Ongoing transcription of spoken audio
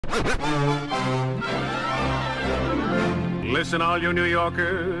Listen, all you New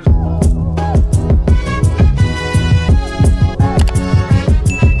Yorkers. Hey,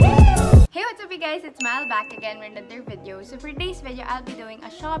 what's up you guys? It's Smyll back again with another video. So for today's video, I'll be doing a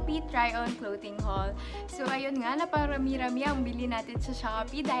Shopee try-on clothing haul. So ayun nga, naparami-rami ang bili natin sa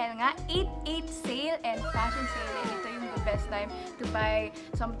Shopee dahil nga 8/8 sale and fashion sale. And ito yung the best time to buy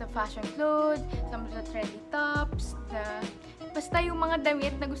some of the fashion clothes, some of the trendy tops, basta yung mga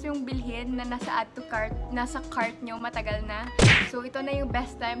damit na gusto yung bilhin na nasa add to cart, nasa cart nyo matagal na. So, ito na yung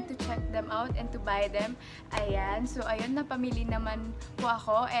best time to check them out and to buy them. Ayan. So, ayun, napamili naman po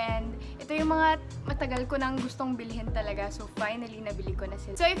ako. And ito yung mga matagal ko nang gustong bilhin talaga. So, finally, nabili ko na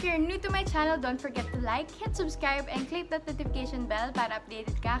sila. So, if you're new to my channel, don't forget to like, hit subscribe, and click that notification bell para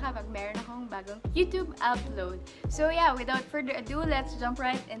updated ka kapag meron akong bagong YouTube upload. So, yeah, without further ado, let's jump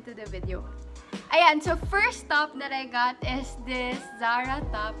right into the video. Ayan, so first top that I got is this Zara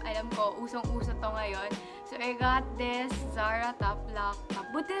top. Alam ko, usong-uso to ngayon. So I got this Zara top, black top.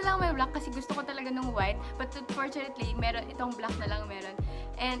 Buti na lang may black kasi gusto ko talaga ng white. But unfortunately, meron itong black na lang meron.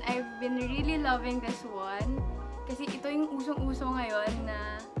 And I've been really loving this one. Kasi ito yung usong-uso ngayon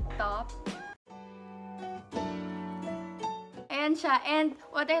na top. Ayan siya. And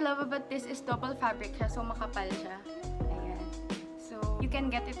what I love about this is double fabric siya. So makapal siya. You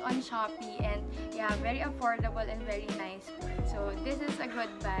can get it on Shopee and yeah, very affordable and very nice. So this is a good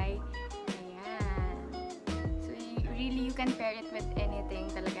buy. Ayan. So you can pair it with anything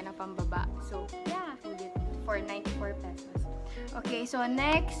talaga na pambaba. So yeah, for 94 pesos. Okay, so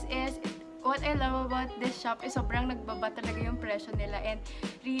next is what I love about this shop is sobrang nagbaba talaga yung presyo nila and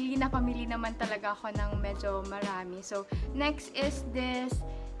really napamili naman talaga ako ng medyo marami. So next is this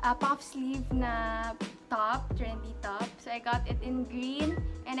puff sleeve na top, trendy top. So I got it in green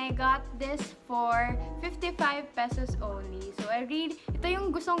and I got this for 55 pesos only. So ito yung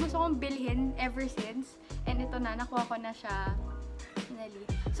gustong-gusto kong bilhin ever since. And ito na, nakuha ko na siya.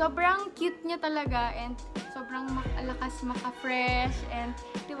 Sobrang cute niya talaga and sobrang malakas, maka-fresh and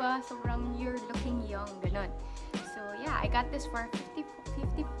diba, sobrang you're looking young, ganun. So yeah, I got this for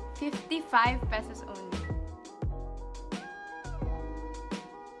 55 pesos only.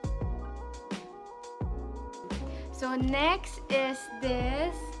 So next is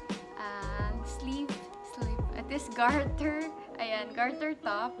this this garter, ayan, garter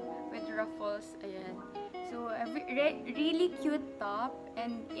top with ruffles, ayan. So a really cute top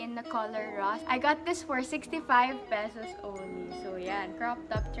and in the color rust. I got this for 65 pesos only. So yan, crop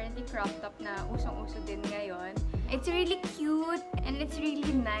top, trendy crop top na usong-uso din ngayon. It's really cute and it's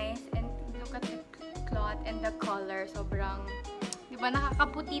really nice and look at the cloth and the color, sobrang diba,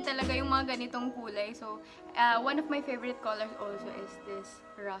 nakakaputi talaga yung mga ganitong kulay. So, one of my favorite colors also is this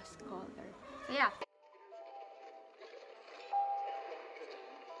rust color. So, yeah.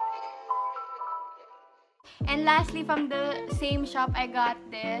 And lastly, from the same shop, I got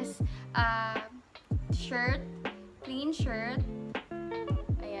this shirt. Clean shirt.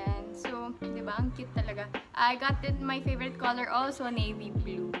 Ayan. So, diba, ang cute talaga. I got it, my favorite color also, navy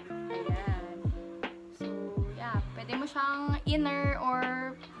blue. Ayan. Pwede mo siyang inner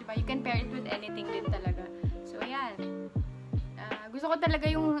or, diba, you can pair it with anything din talaga. So, ayan. Gusto ko talaga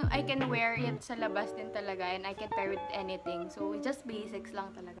yung I can wear it sa labas din talaga and I can pair with anything. So, just basics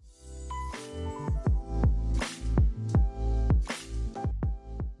lang talaga.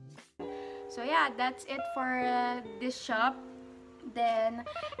 So, yeah, that's it for this shop. Then,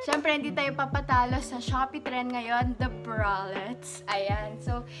 syempre, hindi tayo papatalo sa Shopee trend ngayon, the bralettes. Ayan.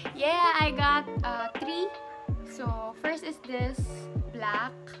 So, yeah, I got 3. So, first is this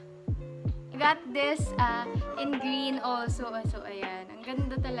black. I got this in green also. So, ayan. Ang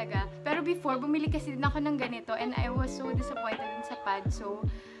ganda talaga. Pero before, bumili kasi din ako ng ganito and I was so disappointed din sa pad. So,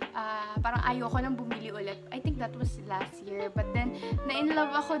 parang ayoko nang bumili ulit. I think that was last year. But then,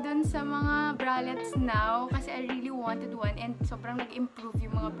 na-in-love ako dun sa mga bralettes now kasi I really wanted one and sobrang nag-improve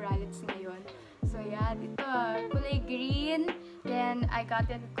yung mga bralettes ngayon. So, yeah. Dito, kulay green. Then, I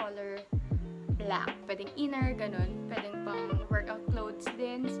got it color black. Pwedeng inner, ganun. Pwedeng pang workout clothes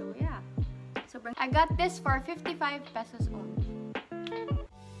din. So, yeah. Sobrang, I got this for 55 pesos only.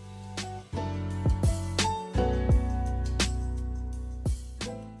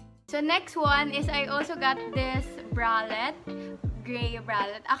 So, next one is I also got this bralette. Gray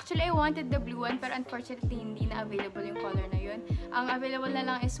bralette. Actually, I wanted the blue one pero unfortunately, hindi na available yung color na yun. Ang available na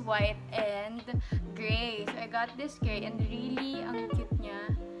lang is white and gray. So, I got this gray and really, ang cute niya.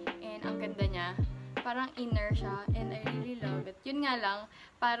 And ang ganda niya. Parang inner siya and I really love it. Yun nga lang,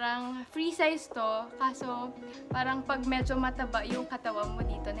 parang free size to. Kaso, parang pag medyo mataba yung katawan mo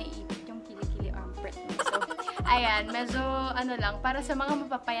dito, naiipit yung kilikili armpit mo. So, Ayan, medyo ano lang, para sa mga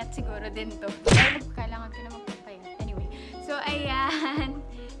mapapayat siguro din to. Pero kailangan ko na magpapayat. Anyway, so ayan.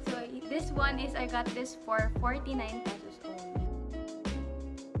 So this one is, I got this for 49 pesos only.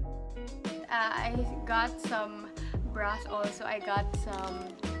 I got some bras also. I got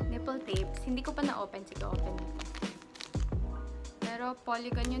some nipple tapes. Hindi ko pa na-open. Sige, open nito. Pero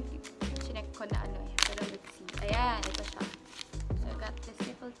polygon yung chinek ko na ano eh. Pero let's see. Ayan, ito siya. So I got this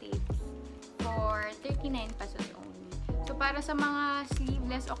nipple tapes for 39 pesos only. So para sa mga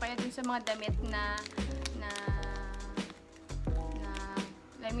sleeveless o kaya dun sa mga damit na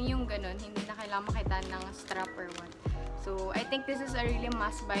I mean yung ganun, hindi na kailangan makita ng strap or what. So I think this is a really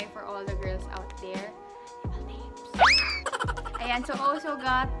must buy for all the girls out there. Nipple tapes. Ayan, so also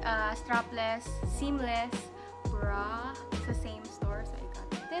got strapless, seamless bra sa same store. So I got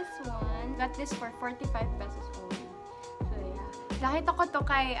this one. Got this for 45 pesos only. So yeah. Nakita ko to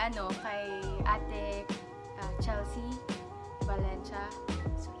kay Ate Chelsea Valencia.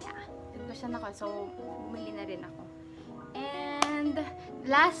 So yeah. Doon ko siya So bumili na rin ako. And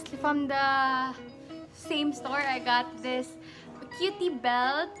last from the same store, I got this cutie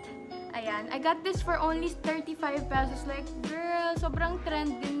belt. Ayan. I got this for only 35 pesos. Like, girl, sobrang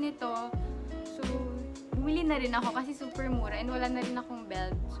trend din nito. So, bumili na rin ako kasi super mura and wala na rin akong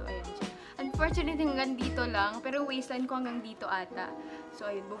belt. So, ayan siya. Unfortunately, hanggang dito lang. Pero waistline ko hanggang dito ata. So,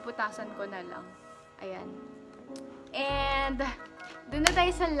 ayun, bubutasan ko na lang. Ayan. And, doon na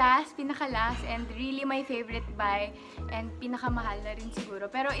tayo sa pinaka-last, and really my favorite buy, and pinakamahal na rin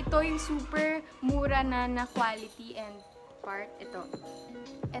siguro. Pero ito yung super mura na quality and part. Ito,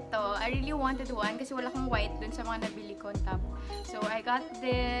 I really wanted one kasi wala akong white dun sa mga nabili ko top. So, I got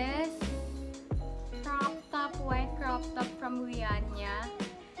this white crop top from Rihanna.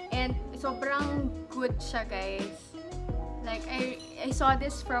 And sobrang good siya, guys. Like, I saw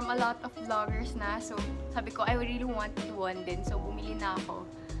this from a lot of vloggers na. So, sabi ko, I really wanted one din. So, bumili na ako.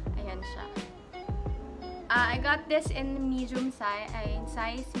 Ayan siya. I got this in medium size.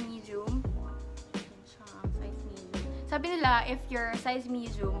 Size medium. Ayan siya, size medium. Sabi nila, if you're size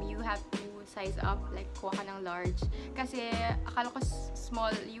medium, you have to size up. Like, kuha ka ng large. Kasi, akala ko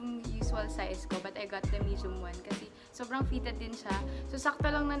small yung usual size ko. But I got the medium one. Kasi, sobrang fitted din siya. So, sakto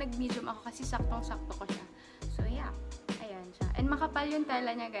lang na nag-medium ako kasi saktong-sakto ko siya. So, yeah. Ayan siya. And makapal yung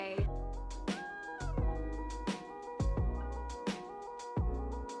tela niya, guys.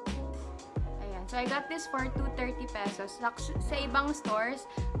 Ayan. So, I got this for 230 pesos. Sa ibang stores,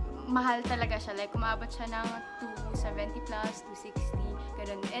 mahal talaga siya. Like, umabot siya ng 270 plus, 260,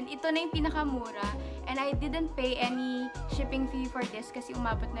 ganun. And ito na yung pinakamura. And I didn't pay any shipping fee for this kasi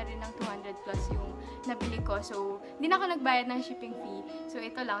umabot na rin ng 200 plus yung nabili ko. So, hindi na ako nagbayad ng shipping fee. So,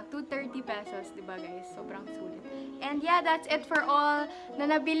 ito lang, 230 pesos, diba guys? Sobrang sulit. And yeah, that's it for all na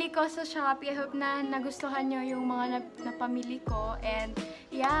nabili ko sa Shopee. I hope na nagustuhan nyo yung mga napamili ko. And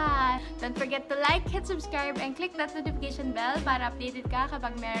yeah, don't forget to like, hit subscribe, and click that notification bell para updated ka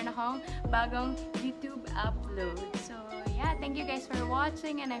kapag meron akong bagong YouTube upload. So yeah, thank you guys for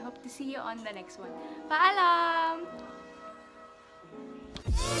watching, and I hope to see you on the next one. Paalam!